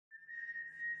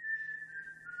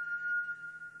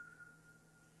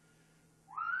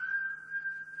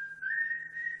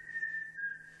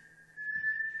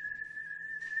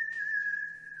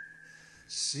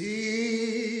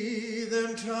See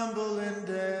them tumbling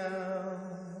down,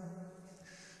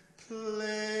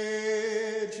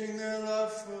 pledging their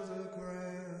love for the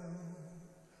ground.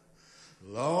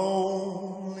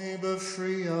 Lonely but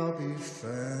free I'll be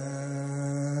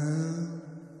found,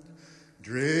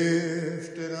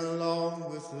 drifting along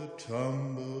with the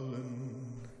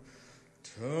tumbling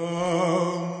tumbleweeds.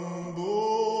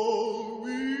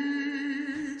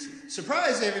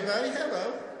 Surprise, everybody.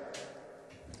 Hello.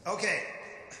 Okay.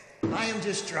 I am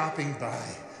just dropping by.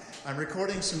 I'm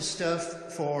recording some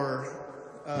stuff for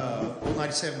Old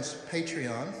 97's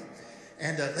Patreon.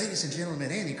 And ladies and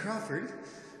gentlemen, Andy Crawford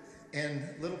and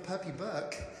little puppy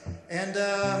Buck. And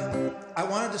I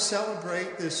wanted to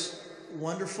celebrate this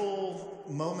wonderful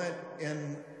moment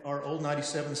in our Old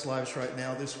 97's lives right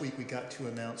now. This week we got to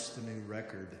announce the new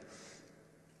record.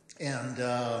 And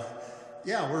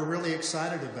yeah, we're really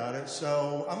excited about it.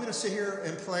 So I'm going to sit here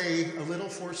and play a little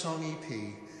 4-song EP.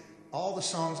 All the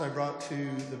songs I brought to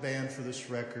the band for this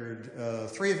record,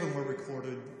 3 of them were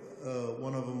recorded,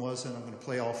 1 of them wasn't. I'm going to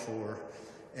play all 4.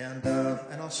 And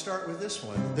I'll start with this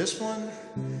one. This one,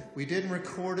 we didn't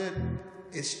record it.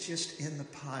 It's just in the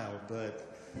pile,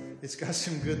 but it's got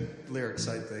some good lyrics,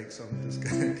 I think, so I'm just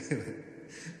going to do it.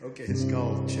 Okay, it's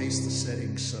called Chase the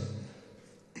Setting Sun.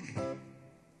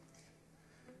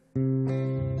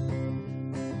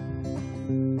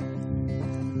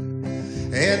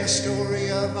 And the story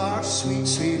of our sweet,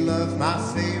 sweet love, my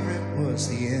favorite was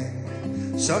the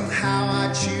end. Somehow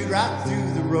I chewed right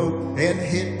through the rope and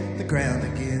hit the ground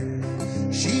again.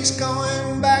 She's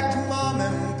going back to Mom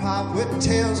and Pop with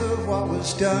tales of what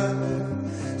was done,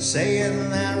 saying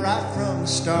that right from the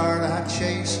start I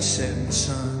chased the setting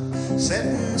sun.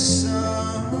 Setting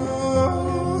sun,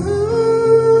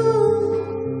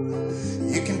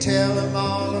 you can tell them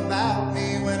all about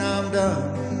me when I'm done.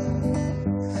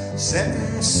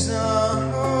 Setting sun,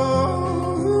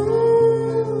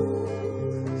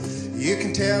 you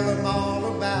can tell them all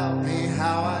about me,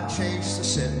 how I chase the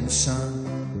setting sun.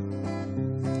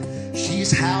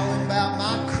 She's howling about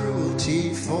my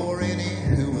cruelty for any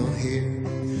who will hear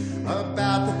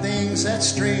about the things that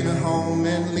strain her home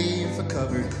and leave a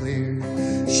cupboard clear.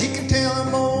 She can tell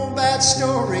them old bad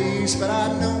stories, but I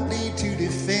don't need to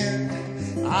defend.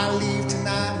 I leave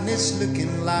tonight and it's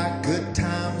looking like good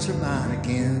times are mine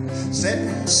again.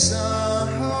 Setting sun,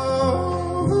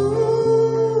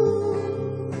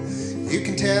 you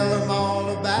can tell them all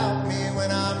about me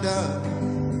when I'm done.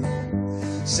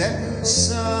 Setting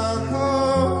sun,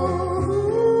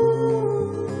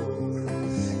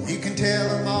 you can tell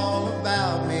them all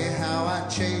about me, how I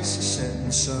chase the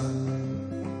setting sun.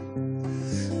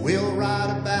 We'll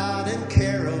ride about and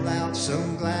carol out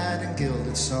some glad and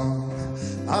gilded song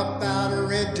about a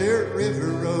red dirt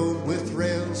river road with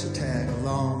rails to tag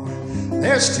along.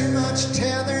 There's too much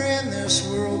tether in this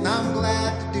world, and I'm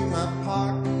glad to do my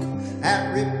part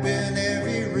at ripping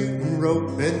every root and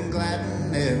rope and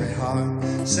gladdening every heart.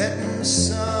 Setting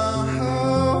sun,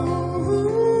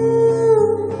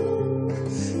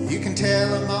 you can tell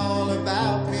them all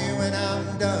about me when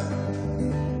I'm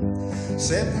done.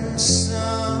 Setting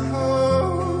sun,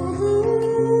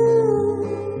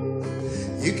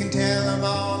 you can tell them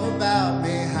all about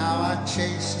me, how I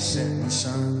chase the setting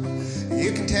sun.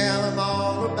 You can tell them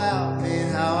all about me,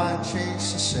 how I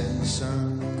chase the setting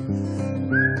sun.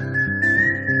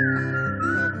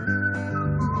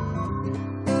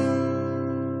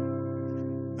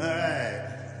 All right.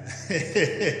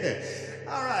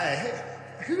 All right. Hey,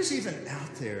 who's even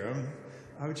out there?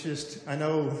 I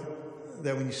know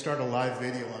that when you start a live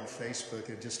video on Facebook,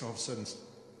 it just all of a sudden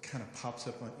kind of pops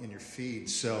up in your feed.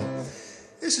 So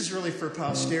this is really for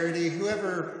posterity.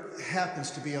 Whoever happens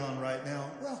to be on right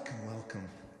now, welcome, welcome.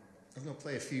 I'm going to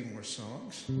play a few more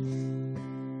songs.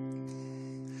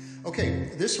 Okay,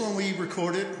 this one we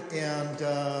recorded, and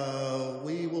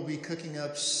we will be cooking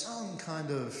up some kind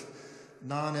of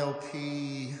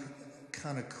non-LP,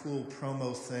 kind of cool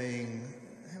promo thing.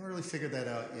 I haven't really figured that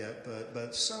out yet,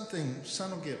 but something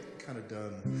will get kind of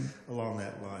done along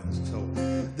that line. So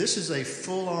this is a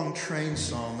full-on Train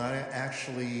song that I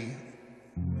actually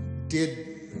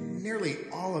did nearly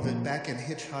all of it back in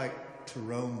Hitchhike to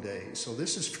Rome days. So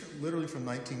this is literally from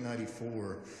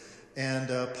 1994, and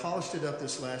polished it up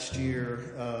this last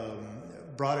year,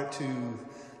 brought it to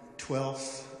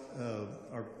 12th,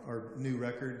 our new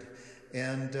record,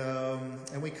 and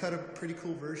we cut a pretty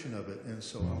cool version of it, and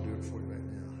so I'll do it for you right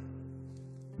now.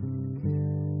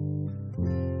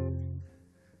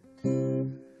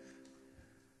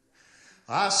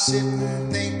 I sit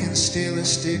and think and still a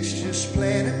stitch, just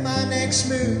planning my next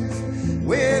move,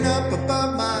 when up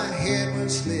above my head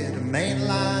was lit a main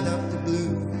line up the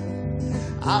blue.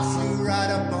 I flew right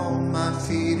up on my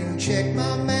feet and checked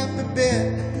my map a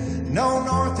bit. No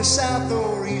north or south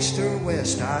or east or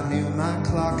west, I knew my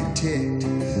clock had ticked.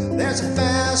 There's a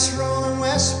fast rolling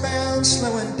westbound,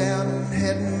 slowing down and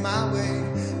heading my way.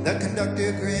 The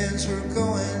conductor grins, we're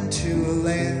going to a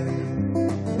land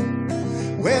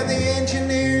where the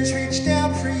engineers reached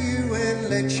out for you and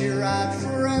let you ride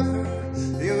forever.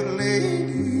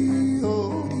 Yodelay,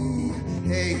 odie,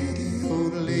 hey,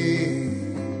 yodelay.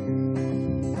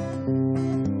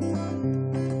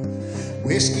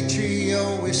 Whiskey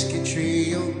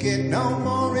trio, get no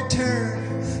more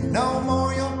return. No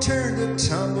more you'll turn to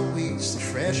tumbleweeds, the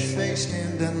fresh-faced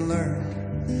and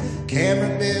unlearned.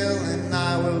 Camera Bill and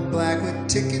Iowa Black with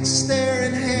tickets there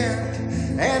in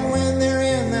hand. And when they're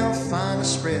in, they'll find a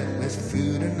spread with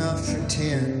food enough for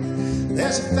 10.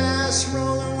 There's a fast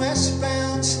rolling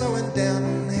westbound, slowing down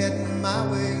and heading my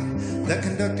way. The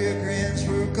conductor grins,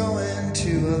 we're going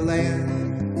to a land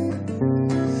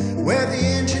where the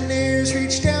engineers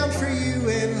reach down for you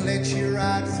and let you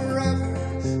ride forever.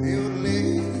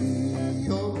 Yodelay,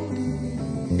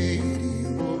 yodelay,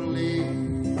 yodelay.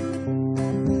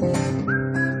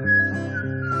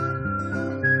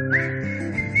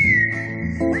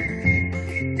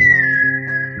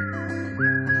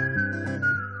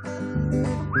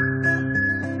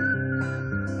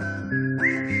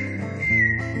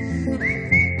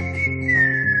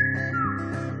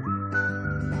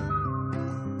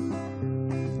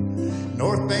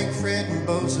 North Bank Fred and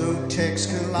Bozo Tex,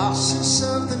 Colossus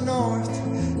of the North.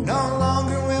 No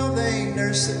longer will they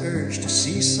nurse the urge to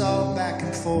seesaw back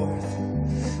and forth.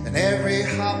 And every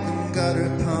hop and gutter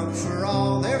pump for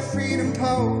all their freedom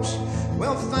pose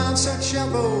will find such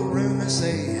elbow room as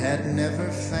they had never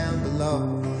found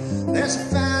below. There's a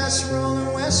fast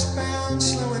rolling westbound,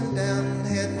 slowing down and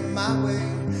heading my way.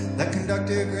 The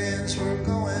conductor grins, we're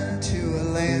going to a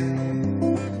land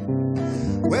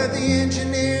where the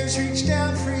engineers reach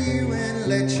down for you and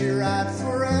let you ride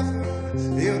forever.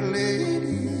 Yodelay,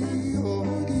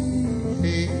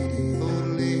 yodelay,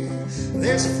 yodelay.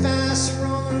 There's a fast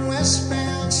rolling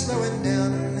westbound, slowing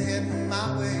down and heading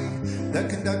my way. The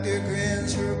conductor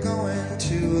grins, we're going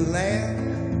to a land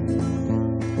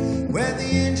where the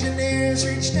engineers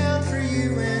reach down for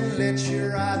you and let you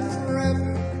ride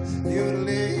forever.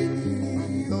 Yodelay,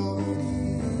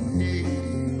 yodelay, yodelay.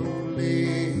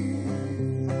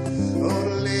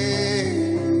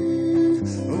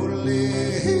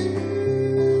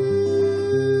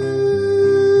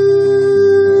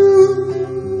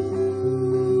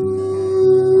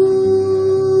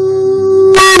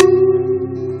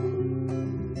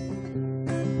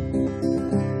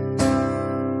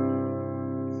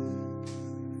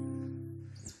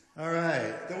 All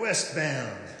right, the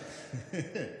Westbound.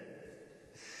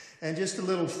 And just a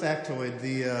little factoid,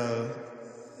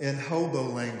 in hobo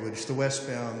language, the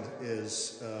Westbound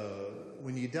is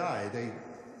when you die.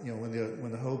 When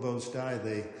the hobos die,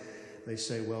 they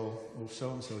say, well,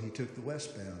 so and so, he took the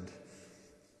Westbound.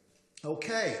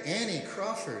 Okay, Annie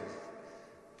Crawford.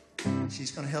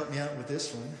 She's going to help me out with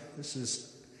this one. This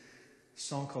is a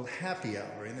song called Happy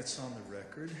Hour, and it's on the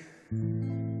record.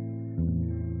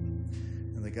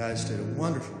 And the guys did a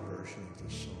wonderful version of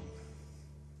this song.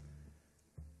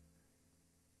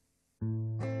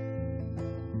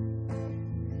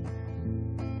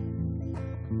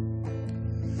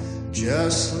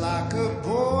 Just like a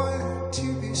boy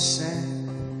to be sad,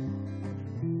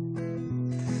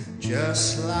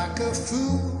 just like a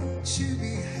fool to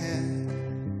be had,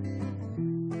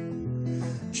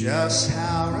 just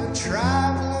how a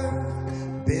traveler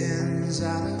bends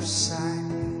out of sight,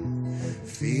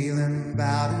 feeling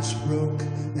about as broke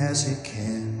as he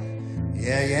can.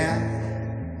 Yeah, yeah,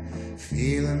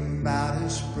 feeling about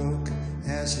as broke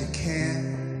as he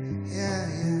can. Yeah,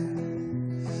 yeah.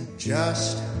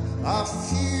 Just a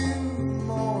few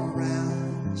more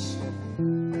rounds,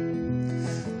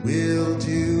 we'll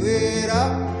do it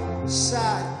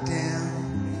upside down,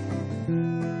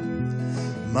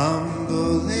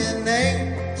 mumbling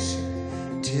names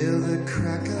till the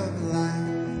crack of light.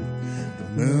 The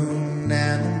moon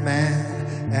and the man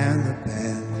and the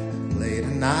band play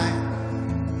tonight.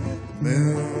 The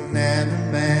moon and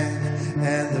the man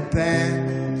and the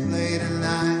band play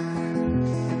tonight.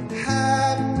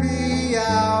 Happy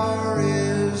hour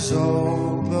is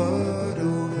all but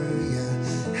over, yeah.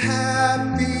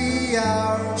 Happy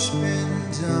hour's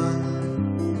been done.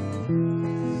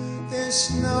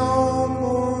 There's no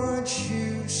more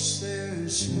juice,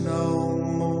 there's no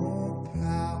more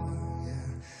power, yeah.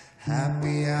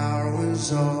 Happy hour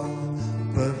was all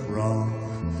but wrong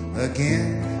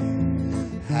again.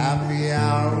 Happy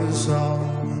hour was all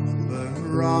but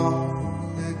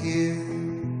wrong again.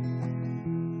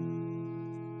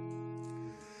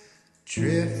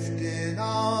 drifting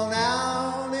on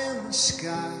out in the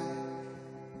sky,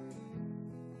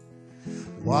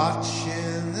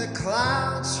 watching the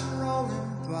clouds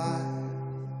rolling by.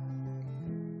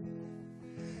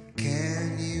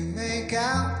 Can you make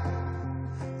out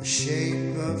the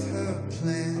shape of her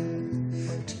plan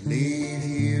to leave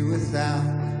you without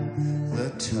the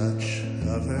touch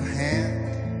of her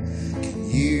hand? Can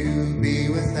you be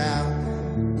without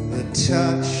the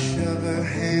touch of her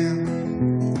hand?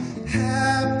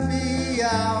 Happy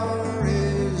hour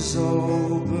is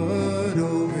all but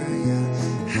over, yeah.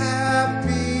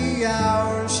 Happy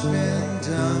hour's been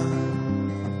done.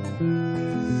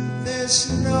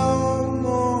 There's no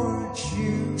more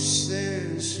juice,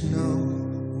 there's no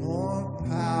more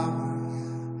power,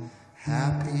 yeah.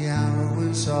 Happy hour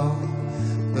was all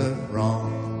but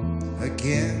wrong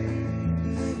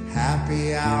again.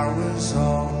 Happy hour was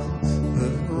all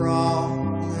but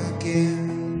wrong again.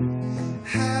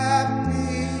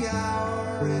 Happy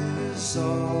hour is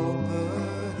all but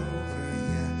over,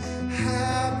 yeah.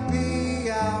 Happy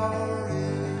hour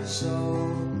is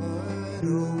all but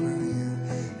over, yeah.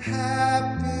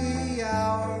 Happy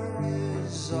hour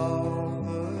is all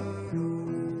but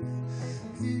over.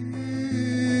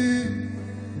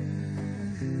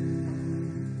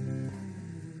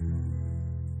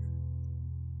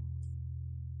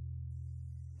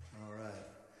 All right.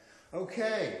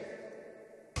 Okay.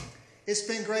 It's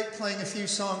been great playing a few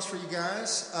songs for you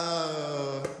guys.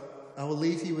 I will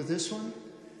leave you with this one.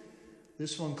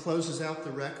 This one closes out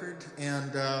the record,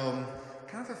 and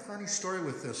kind of a funny story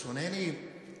with this one.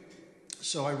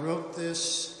 So I wrote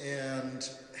this and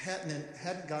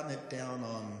hadn't gotten it down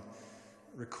on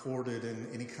recorded in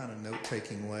any kind of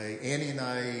note-taking way. Annie and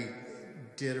I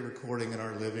did a recording in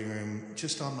our living room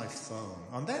just on my phone,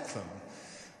 on that phone.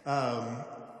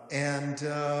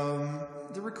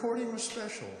 The recording was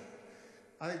special.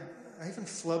 I even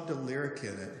flubbed a lyric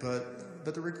in it,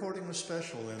 but the recording was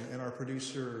special, and our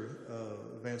producer,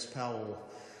 Vance Powell,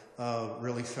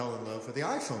 really fell in love with the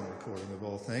iPhone recording of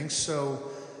all things. So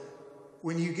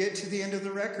when you get to the end of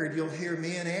the record, you'll hear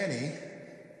me and Annie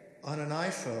on an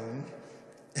iPhone,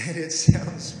 and it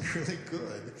sounds really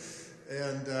good.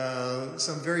 And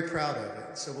so I'm very proud of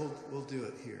it. So we'll do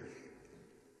it here.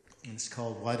 And it's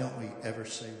called Why Don't We Ever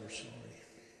Say We're Sorry?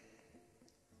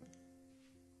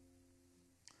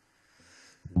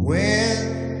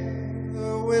 When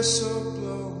the whistle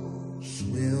blows,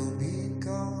 we'll be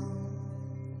gone.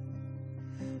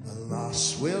 A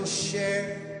loss we'll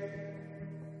share,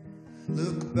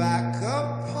 look back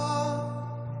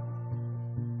upon,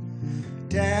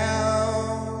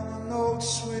 down an old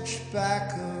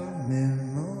switchback of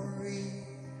memory.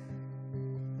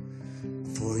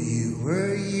 For you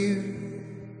were you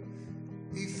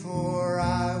before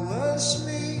I was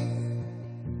me.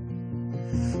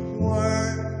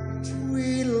 Weren't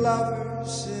we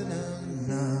lovers in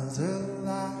another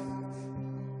life?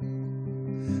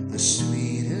 The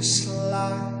sweetest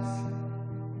life,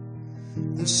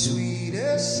 the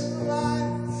sweetest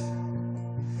life.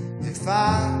 If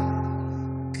I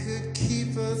could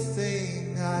keep a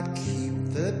thing, I'd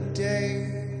keep the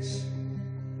days.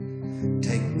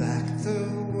 Take back the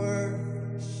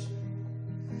words,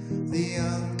 the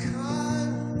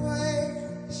unkind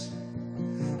ways.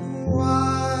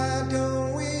 Why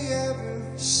don't we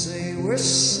ever say we're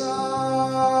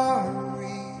sorry?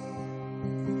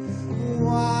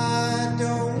 Why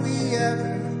don't we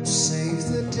ever save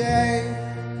the day?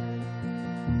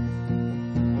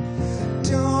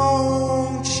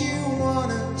 Don't you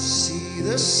wanna see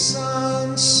the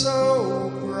sun so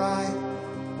bright?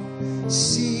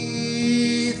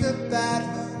 See the bad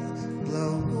one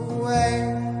blow away?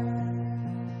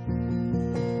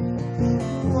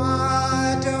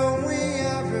 Why don't we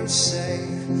ever say,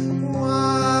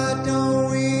 why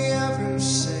don't we ever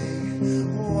say,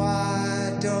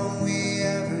 why don't we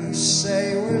ever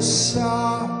say we're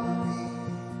sorry?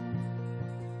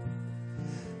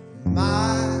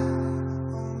 My,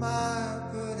 oh my,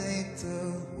 but ain't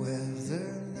the weather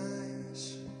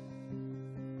nice?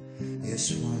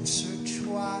 Yes, once or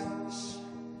twice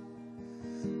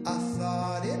I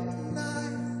thought it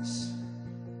nice.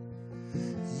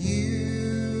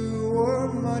 You were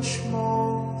much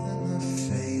more than the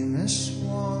famous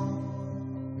one,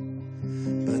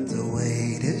 but the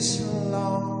wait is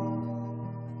long,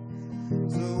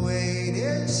 the wait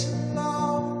is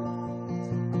long.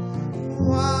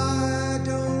 Why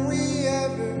don't we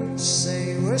ever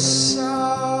say we're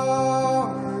sorry?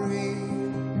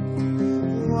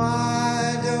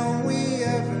 Why don't we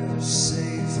ever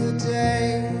save the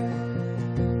day?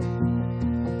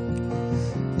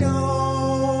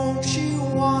 Don't you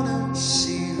wanna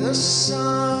see the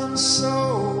sun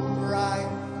so bright,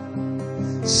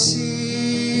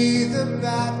 see the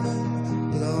battle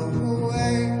blow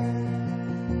away.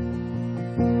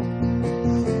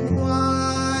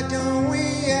 Why don't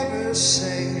we ever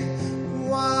say,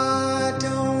 why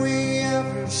don't we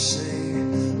ever say,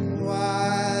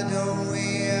 why don't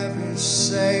we ever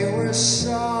say we're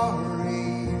sorry?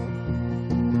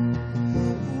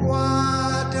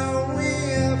 Why don't we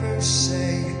ever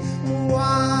say,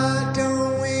 why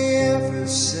don't we ever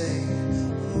say,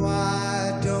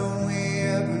 why don't we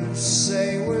ever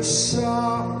say we're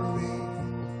sorry?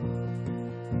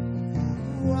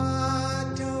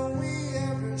 Why don't we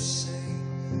ever say,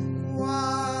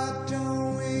 why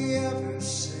don't we ever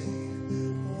say,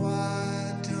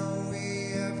 why don't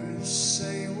we ever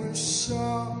say we're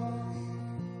sorry?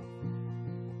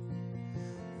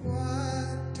 Why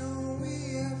don't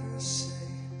we ever say,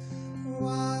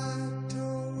 why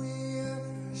don't we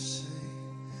ever say,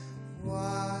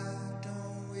 why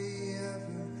don't we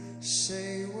ever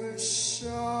say we're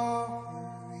sorry?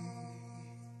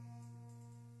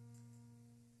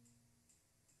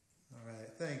 All right,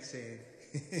 thanks, Ian.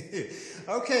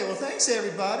 Okay, well, thanks,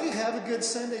 everybody. Have a good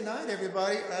Sunday night,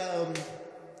 everybody. A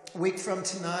week from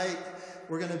tonight,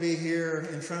 we're going to be here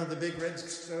in front of the big red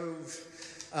stove,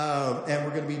 and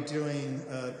we're going to be doing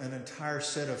an entire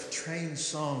set of trained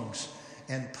songs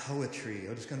and poetry.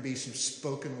 There's going to be some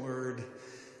spoken word,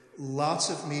 lots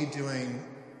of me doing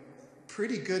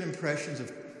pretty good impressions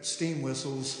of steam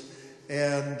whistles,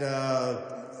 and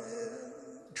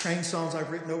train songs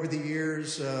I've written over the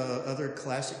years, other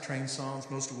classic train songs,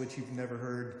 most of which you've never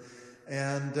heard.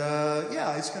 And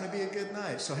yeah, it's going to be a good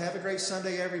night. So have a great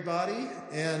Sunday, everybody,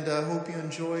 and hope you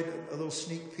enjoyed a little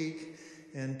sneak peek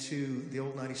into the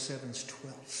old 97's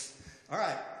 12th. All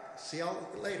right, see y'all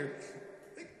later.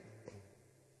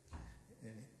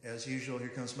 And as usual, here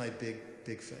comes my big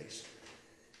face.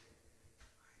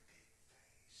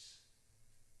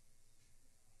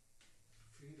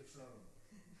 Free the phone.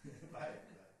 Bye.